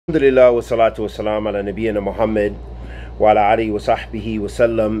Alhamdulillah wa salatu wa salam ala nabiyyina Muhammad wa ala alihi wa sahbihi wa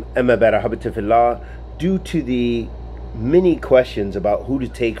sallam. Amma ba'da, habibti fillah. Due to the many questions about who to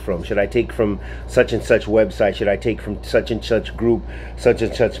take from, should I take from such and such website, should I take from such and such group, such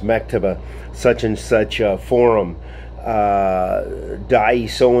and such maktaba, such and such forum, da'i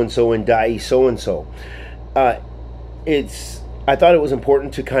so and so and da'i so and so. I thought it was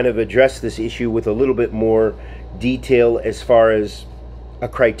important to kind of address this issue with a little bit more detail as far as a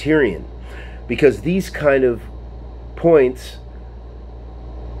criterion, because these kind of points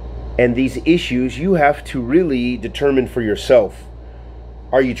and these issues you have to really determine for yourself.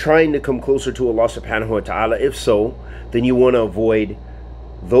 Are you trying to come closer to Allah subhanahu wa ta'ala? If so, then you want to avoid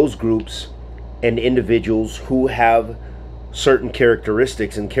those groups and individuals who have certain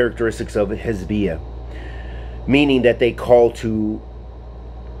characteristics and characteristics of hizbiyah, meaning that they call to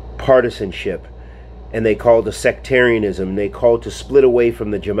partisanship, and they call to sectarianism, and they call to split away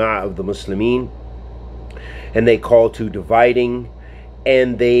from the jama'ah of the Muslimin, and they call to dividing,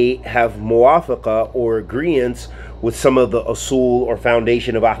 and they have muwafaqa or agreeance with some of the usul or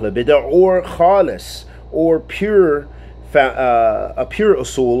foundation of Ahl Bid'ah, or khalis, or a pure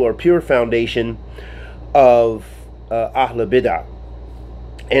usul or pure foundation of Ahl Bid'ah.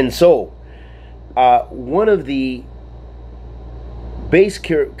 And so one of the base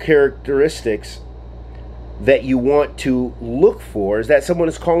characteristics that you want to look for is that someone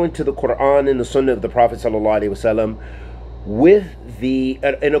is calling to the Quran and the Sunnah of the Prophet ﷺ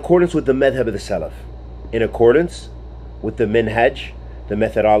in accordance with the madhab of the Salaf, in accordance with the minhaj, the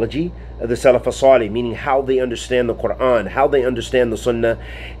methodology of the Salaf as-Salih, meaning how they understand the Quran, how they understand the Sunnah,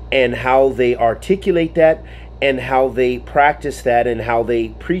 and how they articulate that, and how they practice that, and how they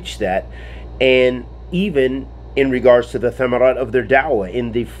preach that, and even in regards to the thamarat of their da'wah,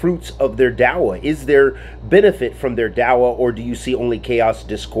 in the fruits of their da'wah. Is there benefit from their da'wah, or do you see only chaos,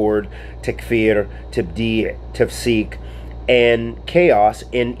 discord, takfir, tabdi', tafseeq, and chaos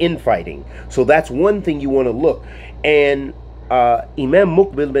and infighting? So that's one thing you want to look. And Imam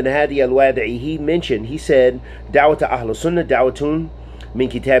Muqbil bin Hadi al-Wadi'i, he said, da'wat ahl sunnah da'watun min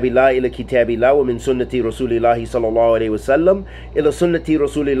kitabillah ila kitabillah wa min sunnati rasulillahi sallallahu alayhi wa sallam ila sunnati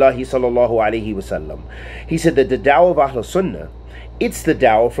rasulillahi sallallahu alayhi wa sallam. He said that the da'wah of Ahl Sunnah, it's the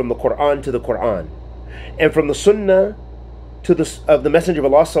da'wah from the Quran to the Quran, and from the Sunnah of the Messenger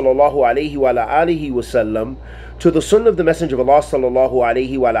of Allah sallallahu alayhi wa alihi wa sallam to the Sunnah of the Messenger of Allah sallallahu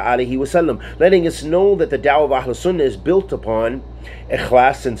alayhi wa alihi wa sallam, letting us know that the da'wah of Ahl Sunnah is built upon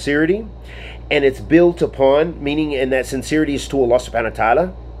ikhlas, sincerity, and it's built upon, meaning, and that sincerity is to Allah subhanahu wa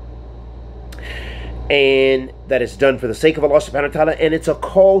ta'ala, and that it's done for the sake of Allah subhanahu wa ta'ala, and it's a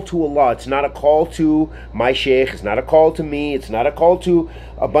call to Allah. It's not a call to my sheikh, it's not a call to me, it's not a call to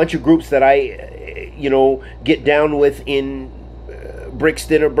a bunch of groups that I, get down with in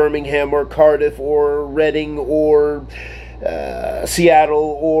Brixton or Birmingham or Cardiff or Reading or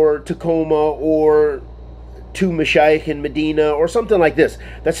Seattle or Tacoma, or to Mashayikh in Medina or something like this.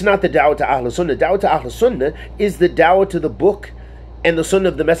 That's not the da'wah to Ahl Sunnah. Da'wah to Ahl Sunnah is the da'wah to the book and the Sunnah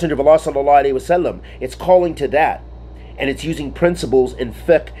of the Messenger of Allah sallallahu alaihi wasallam. It's calling to that, and it's using principles and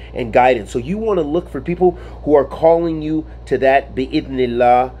fiqh and guidance. So you want to look for people who are calling you to that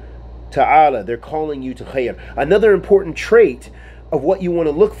bi'idhnillah ta'ala. They're calling you to khair. Another important trait of what you want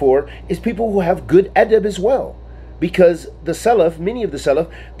to look for is people who have good adab as well, because the Salaf, many of the Salaf,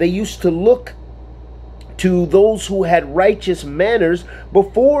 they used to look to those who had righteous manners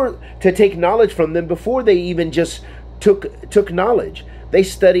to take knowledge from them before they even just took knowledge. They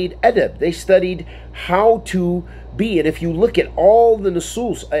studied adab. They studied how to be. And if you look at all the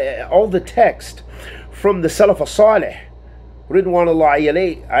nusus, all the text from the Salaf as-Salih,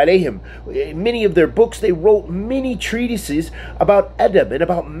 Ridwanullahi alayhim, many of their books, they wrote many treatises about adab and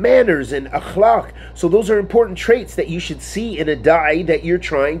about manners and akhlaq. So those are important traits that you should see in a da'i that you're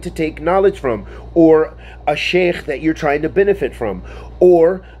trying to take knowledge from, or a sheikh that you're trying to benefit from,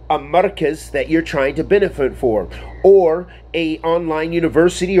 or a markaz that you're trying to benefit for, or a online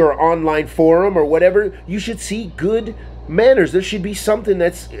university or online forum or whatever. You should see good manners. There should be something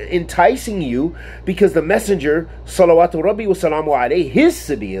that's enticing you, because the Messenger salawatu rabbi wa salamu alayhi, his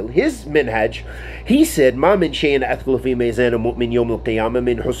sabil, his minhaj, he said, ma min shay'in athqala fi mizan al-mu'min yawm al-qiyamah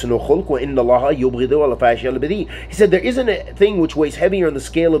min husn al-khulq wa inna Allaha yubghidu al-fahish al-badi. He said, there isn't a thing which weighs heavier on the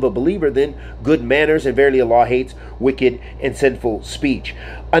scale of a believer than good manners, and verily Allah hates wicked and sinful speech.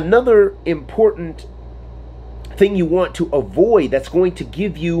 Another important thing you want to avoid, that's going to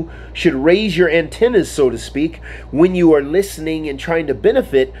give you, should raise your antennas, so to speak, when you are listening and trying to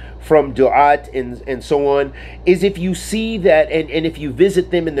benefit from du'at and so on, is if you see that, and if you visit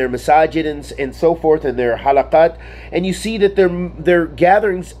them in their masajid and so forth, and their halaqat, and you see that their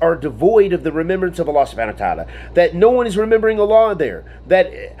gatherings are devoid of the remembrance of Allah subhanahu wa ta'ala, that no one is remembering Allah there,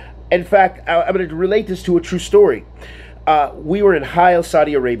 that, in fact, I'm going to relate this to a true story. We were in Hajj,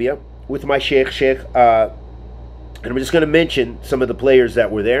 Saudi Arabia, with my sheikh, and I'm just going to mention some of the players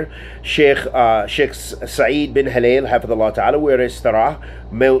that were there. Sheikh Saeed bin Halal, hafidhullah ta'ala, we were at Istarah.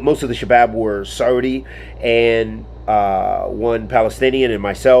 Most of the shabab were Saudi, and one Palestinian and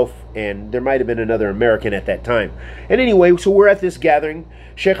myself, and there might have been another American at that time. And anyway, so we're at this gathering.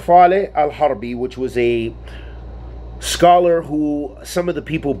 Sheikh Faleh al-Harbi, which was a scholar who some of the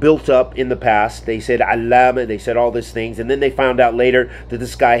people built up in the past. They said Allama, they said all these things, and then they found out later that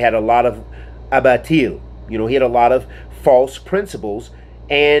this guy had a lot of abatil. You know, he had a lot of false principles,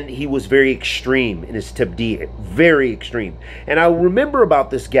 and he was very extreme in his tabdi', very extreme. And I remember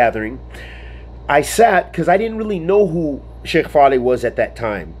about this gathering, I sat, because I didn't really know who Sheikh Faleh was at that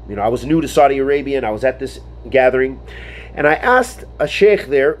time. You know, I was new to Saudi Arabia, and I was at this gathering, and I asked a sheikh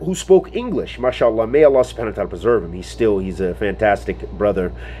there who spoke English, mashallah, may Allah subhanahu wa ta'ala preserve him. He's a fantastic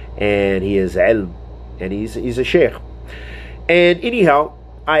brother, and he is ilm, and he's a sheikh. And anyhow,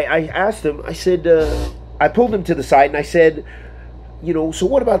 I asked him, I said, I pulled him to the side and I said, you know, so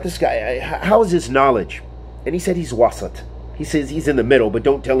what about this guy? How is his knowledge? And he said he's wasat. He says he's in the middle, but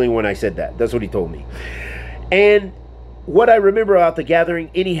don't tell anyone I said that. That's what he told me. And what I remember about the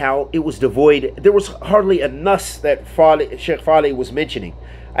gathering, anyhow, it was devoid. There was hardly a nas that Sheikh Faleh was mentioning.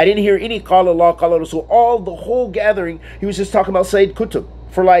 I didn't hear any qala Allah, qala Rasul. The whole gathering, he was just talking about Sayyid Qutb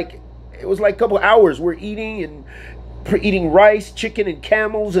for it was like a couple hours. We're eating rice, chicken, and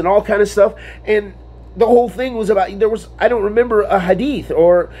camels and all kind of stuff. And the whole thing was about, I don't remember a hadith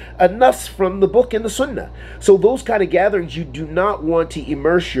or a nas from the book and the sunnah. So those kind of gatherings you do not want to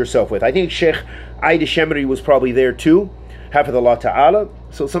immerse yourself with. I think Sheikh Aida Shemri was probably there too, hafidhullah ta'ala.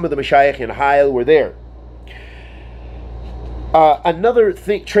 So some of the mashayikh in Hayal were there. Another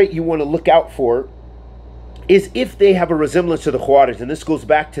trait you want to look out for is if they have a resemblance to the Khawarij, and this goes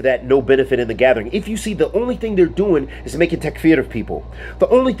back to that no benefit in the gathering. If you see the only thing they're doing is making takfir of people, the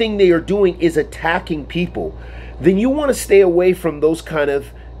only thing they are doing is attacking people, then you want to stay away from those kind of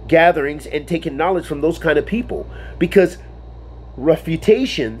gatherings and taking knowledge from those kind of people, because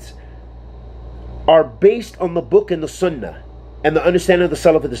refutations are based on the book and the sunnah and the understanding of the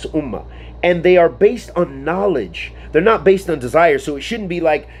salaf of this ummah, and they are based on knowledge. They're not based on desire. So it shouldn't be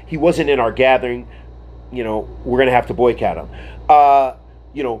like, he wasn't in our gathering, you know, we're going to have to boycott him.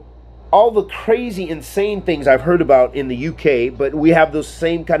 You know, all the crazy, insane things I've heard about in the UK, but we have those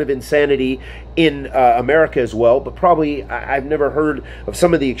same kind of insanity in America as well. But probably I've never heard of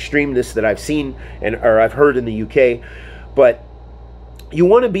some of the extremeness that I've seen or I've heard in the UK. But you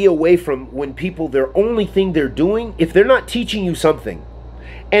want to be away from when people, their only thing they're doing, if they're not teaching you something,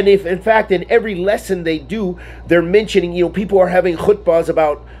 and if in fact in every lesson they do, they're mentioning, you know, people are having khutbahs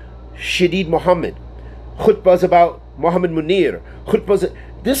about Shadid Muhammad, khutbahs about Muhammad Munir, khutbahs.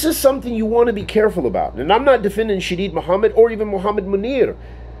 This is something you want to be careful about. And I'm not defending Shadid Muhammad or even Muhammad Munir,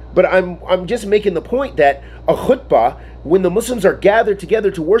 but I'm just making the point that a khutbah, when the Muslims are gathered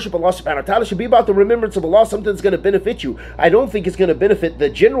together to worship Allah subhanahu wa ta'ala, should be about the remembrance of Allah, something that's going to benefit you. I don't think it's going to benefit the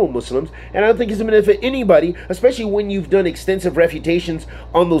general Muslims, and I don't think it's going to benefit anybody, especially when you've done extensive refutations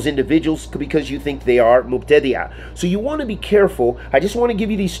on those individuals because you think they are mubtadi'ah. So you want to be careful. I just want to give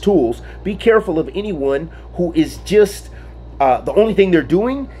you these tools. Be careful of anyone who is just, the only thing they're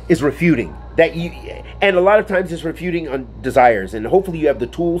doing is refuting. And a lot of times it's refuting on desires, and hopefully you have the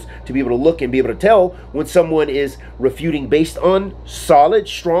tools to be able to look and be able to tell when someone is refuting based on solid,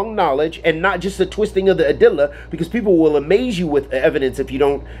 strong knowledge and not just the twisting of the adillah, because people will amaze you with evidence if you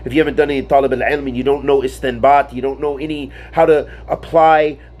haven't done any talib al-ilm and you don't know istinbat, you don't know how to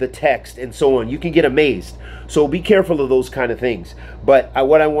apply the text and so on. You can get amazed. So be careful of those kind of things. But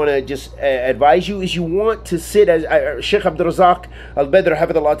what I want to just advise you is you want to sit, as Sheikh Abdul Razak al-Badr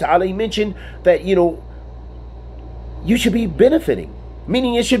hafidhullah ta'ala, he mentioned that, you know, you should be benefiting,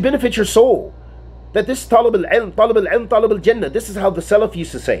 meaning it should benefit your soul. That this talib al-ilm, talib al-jannah, this is how the Salaf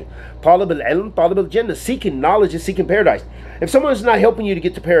used to say. Talib al-ilm, talib al-jannah, seeking knowledge is seeking paradise. If someone is not helping you to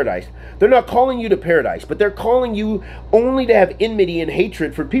get to paradise, they're not calling you to paradise, but they're calling you only to have enmity and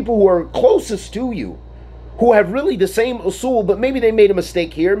hatred for people who are closest to you, who have really the same usul, but maybe they made a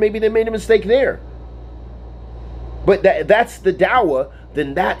mistake here, maybe they made a mistake there. But that's the dawah,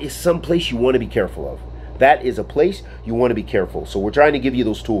 then that is some place you want to be careful of. That is a place you want to be careful. So we're trying to give you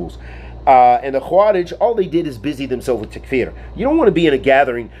those tools. And the Khawarij, all they did is busy themselves with takfir. You don't want to be in a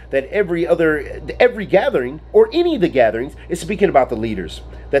gathering that every gathering, or any of the gatherings, is speaking about the leaders.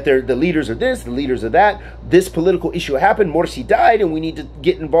 That the leaders are this, the leaders are that. This political issue happened, Morsi died, and we need to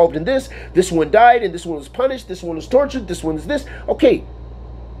get involved in this. This one died, and this one was punished, this one was tortured, this one is this. Okay,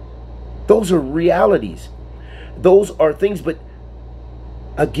 those are realities. Those are things, but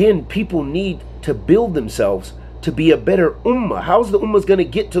again, people need to build themselves to be a better ummah. How's the ummah going to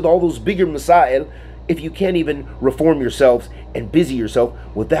get to all those bigger masail if you can't even reform yourselves and busy yourself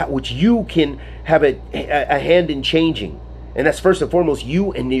with that which you can have a hand in changing? And that's first and foremost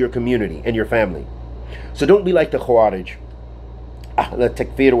you and your community and your family. So don't be like the Khawarij. The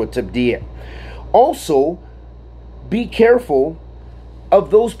takfir wa tabdi'. Also, be careful of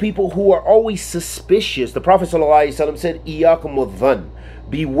those people who are always suspicious. The Prophet ﷺ said, "Iyakum wadh-dhann."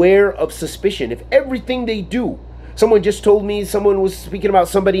 Beware of suspicion. If everything they do, someone just told me, someone was speaking about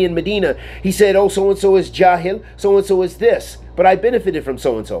somebody in Medina. He said, oh, so-and-so is jahil, so-and-so is this, but I benefited from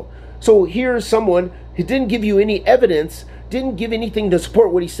so-and-so. So here's someone who didn't give you any evidence, didn't give anything to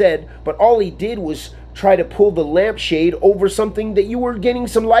support what he said, but all he did was try to pull the lampshade over something that you were getting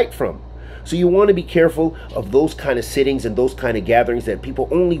some light from. So you want to be careful of those kind of sittings and those kind of gatherings that people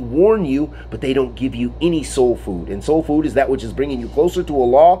only warn you, but they don't give you any soul food. And soul food is that which is bringing you closer to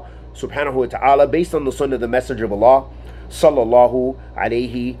Allah subhanahu wa ta'ala, based on the sunnah of the Messenger of Allah sallallahu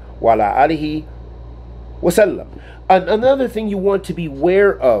alayhi wa ala alihi wa sallam. Another thing you want to be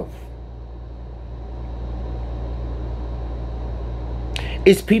aware of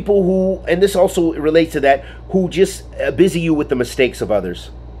is people who, and this also relates to that, who just busy you with the mistakes of others.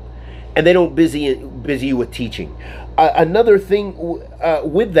 And they don't busy you with teaching. Another thing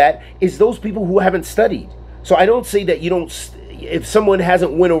with that is those people who haven't studied. So I don't say that you don't, if someone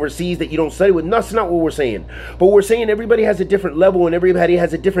hasn't went overseas, that you don't study with. That's not what we're saying. But we're saying everybody has a different level and everybody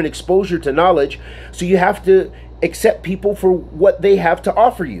has a different exposure to knowledge. So you have to accept people for what they have to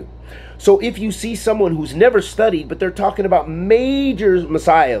offer you. So if you see someone who's never studied, but they're talking about major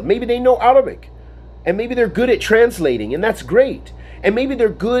masail, maybe they know Arabic, and maybe they're good at translating, and that's great. And maybe they're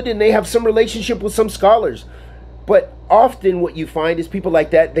good and they have some relationship with some scholars. But often what you find is people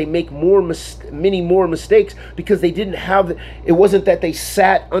like that, they make many more mistakes because they didn't have, it wasn't that they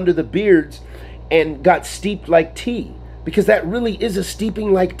sat under the beards and got steeped like tea. Because that really is a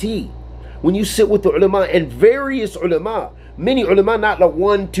steeping like tea. When you sit with the ulama, and various ulama, many ulama, not like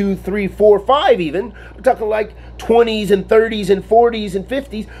 1, 2, 3, 4, 5 even, we're talking like 20s and 30s and 40s and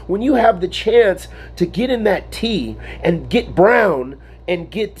 50s, when you have the chance to get in that tea and get brown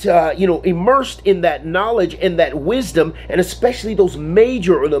and get immersed in that knowledge and that wisdom, and especially those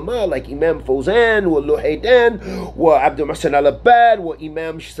major ulama like Imam Fawzan, wa Luhaydan, wa Abdul Muhsin al-Abbad, wa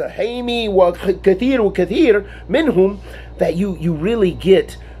Imam Sahimi, wa kathir minhum, that you really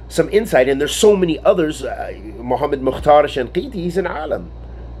get some insight. And there's so many others. Muhammad Mukhtar Shanqiti, he's an alim.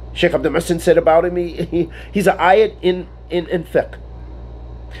 Sheikh Abdul Muhsin said about him, he's an ayat in fiqh.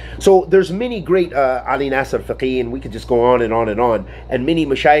 So there's many great Ali Nasser fiqhi, and we could just go on and on and on, and many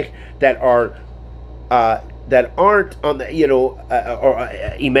mashayikh that are that aren't on the or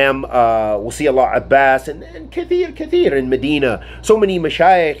Imam Wasiullah Abbas and kathir in Medina. So many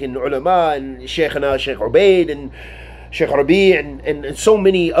mashayikh and ulama and Sheikhna Sheikh Ubaid and Sheikh Rabi and so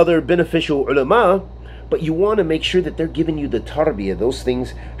many other beneficial ulama. But you want to make sure that they're giving you the tarbiyah, those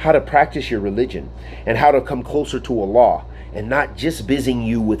things, how to practice your religion and how to come closer to Allah, and not just busying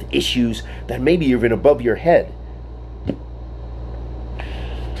you with issues that maybe you're even above your head.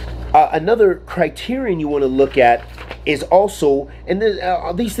 Another criterion you want to look at is also, and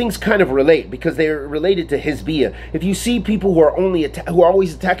these things kind of relate because they're related to hizbiyah. If you see people who are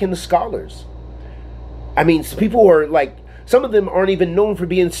always attacking the scholars, I mean, people who are like, some of them aren't even known for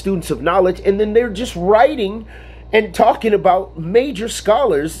being students of knowledge, and then they're just writing and talking about major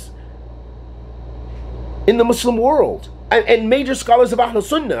scholars in the Muslim world. And major scholars of Ahl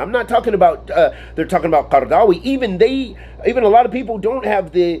Sunnah. I'm not talking about, they're talking about Qaradawi. Even a lot of people don't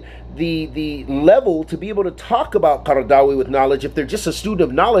have the level to be able to talk about Qaradawi with knowledge. If they're just a student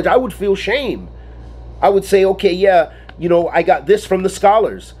of knowledge, I would feel shame. I would say, okay, yeah, I got this from the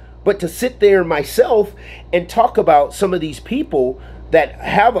scholars. But to sit there myself and talk about some of these people that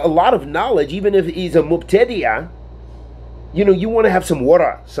have a lot of knowledge, even if he's a mubtadi'ah, you want to have some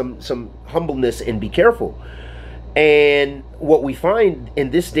wara, some humbleness, and be careful. And what we find in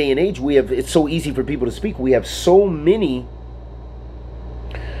this day and age, it's so easy for people to speak. We have so many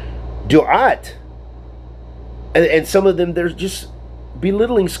du'at, and some of them, they're just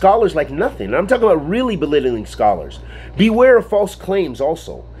belittling scholars like nothing. And I'm talking about really belittling scholars. Beware of false claims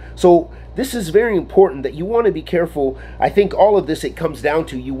also. So this is very important that you want to be careful. I think all of this, it comes down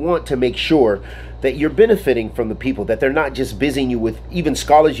to, you want to make sure that you're benefiting from the people, that they're not just busying you with even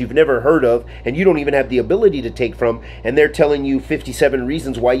scholars you've never heard of and you don't even have the ability to take from, and they're telling you 57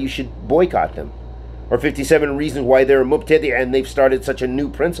 reasons why you should boycott them, or 57 reasons why they're a mubtadi' and they've started such a new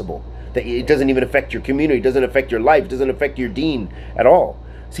principle that it doesn't even affect your community, doesn't affect your life, doesn't affect your deen at all.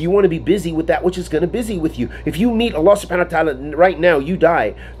 So you want to be busy with that which is going to busy with you. If you meet Allah subhanahu wa ta'ala right now, you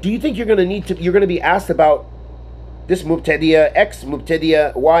die, do you think you're going to be asked about this mubtadi'ah X,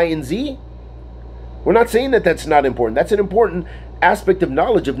 mubtadi'ah Y and Z? We're not saying that that's not important. That's an important aspect of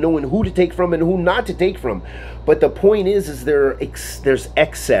knowledge, of knowing who to take from and who not to take from. But the point is there's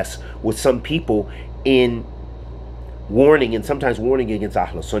excess with some people in warning, and sometimes warning against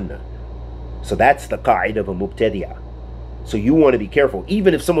Ahl Sunnah. So that's the qa'id of a mubtadi'ah. So you want to be careful,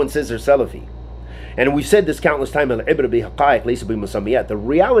 even if someone says they're Salafi. And we've said this countless times, the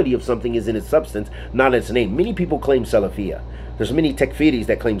reality of something is in its substance, not its name. Many people claim Salafiyah. There's many takfiris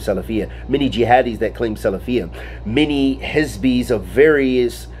that claim Salafiyah, many jihadis that claim Salafiyah, many hizbis of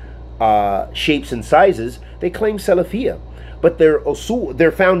various shapes and sizes, they claim Salafiyah. But their usul,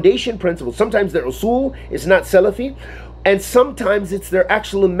 their foundation principles, sometimes their usul is not Salafi, and sometimes it's their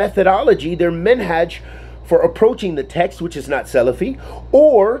actual methodology, their minhaj for approaching the text, which is not Salafi,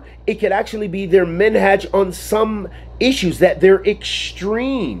 or it could actually be their minhaj on some issues that they're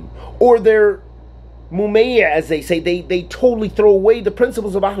extreme, or they're mumayya, as they say, they totally throw away the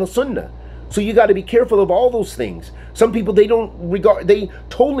principles of Ahl Sunnah. So you got to be careful of all those things. Some people, they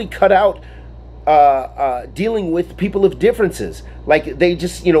totally cut out dealing with people of differences. Like they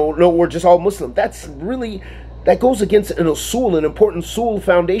just, no, we're just all Muslim. That goes against an usul, an important usul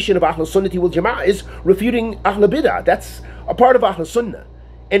foundation of Ahl Sunnati wal Jama'ah, is refuting Ahl Bid'ah. That's a part of Ahl Sunnah.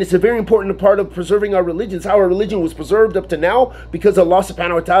 And it's a very important part of preserving our religion. It's how our religion was preserved up to now, because Allah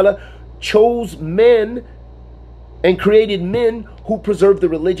subhanahu wa ta'ala chose men and created men who preserved the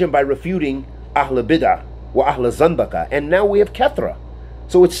religion by refuting Ahl Bid'ah wa Ahl Zandaka. And now we have Kathra.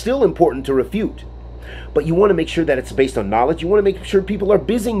 So it's still important to refute. But you want to make sure that it's based on knowledge. You want to make sure people are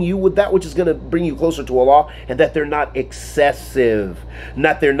busying you with that which is going to bring you closer to Allah, and that they're not excessive,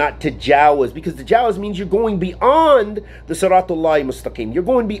 they're not tajawuz, because tajawuz means you're going beyond the Siratullahi Mustaqim. You're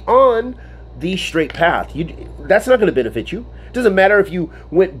going beyond the straight path. That's not going to benefit you. It doesn't matter if you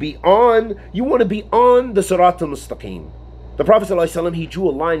went beyond. You want to be on the Siratul Mustaqim. The Prophet ﷺ, he drew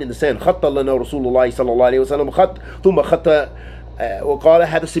a line in the sand. خَطَّ لَنَا رَسُولُ اللَّهِ صَلَّى اللَّهِ عَلَيْهِ وَسَلَّمَ ثُمَّ خَطَّ وقال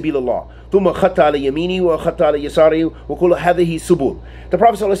هذا سبيل الله ثم خط على يمينه وخط على يساره وقال هذه سبل. The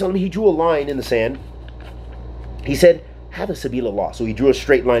Prophet ﷺ, he drew a line in the sand. He said هذا سبيل الله. So he drew a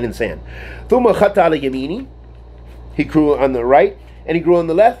straight line in the sand. ثم خط على يمينه, he drew on the right and he drew on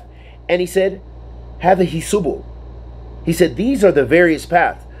the left, and he said هذه سبل. He said these are the various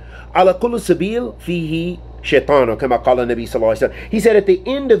paths. على كل سبيل فيه شيطان كما قال النبي صلى الله عليه وسلم. He said at the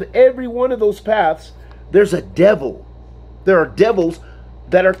end of every one of those paths there's a devil. There are devils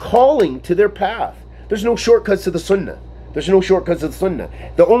that are calling to their path. There's no shortcuts to the Sunnah. There's no shortcuts to the Sunnah.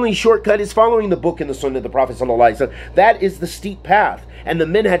 The only shortcut is following the book and the Sunnah of the Prophet ﷺ. That is the steep path and the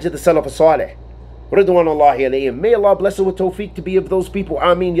minhaj of the Salaf as-Salih. Ridwanullahi alayhim. May Allah bless us with tawfiq to be of those people.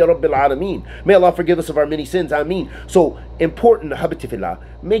 Ameen ya Rabbil Alameen. May Allah forgive us of our many sins. Ameen. So important, habati fillah,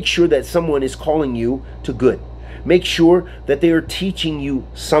 make sure that someone is calling you to good. Make sure that they are teaching you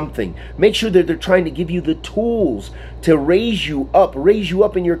something. Make sure that they're trying to give you the tools to raise you up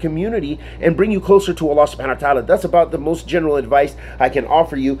in your community and bring you closer to Allah subhanahu wa ta'ala. That's about the most general advice I can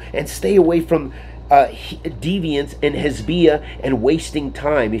offer you. And stay away from deviance and hizbiyah and wasting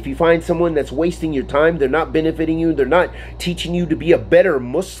time. If you find someone that's wasting your time, they're not benefiting you, they're not teaching you to be a better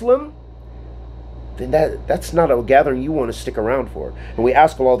Muslim, then that's not a gathering you want to stick around for. And we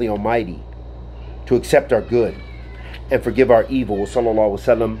ask Allah the Almighty to accept our good and forgive our evil. Wa sallallahu wa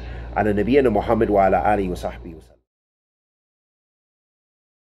sallam ala nabiyyina Muhammad wa ala alihi wa sahbihi wa sallam.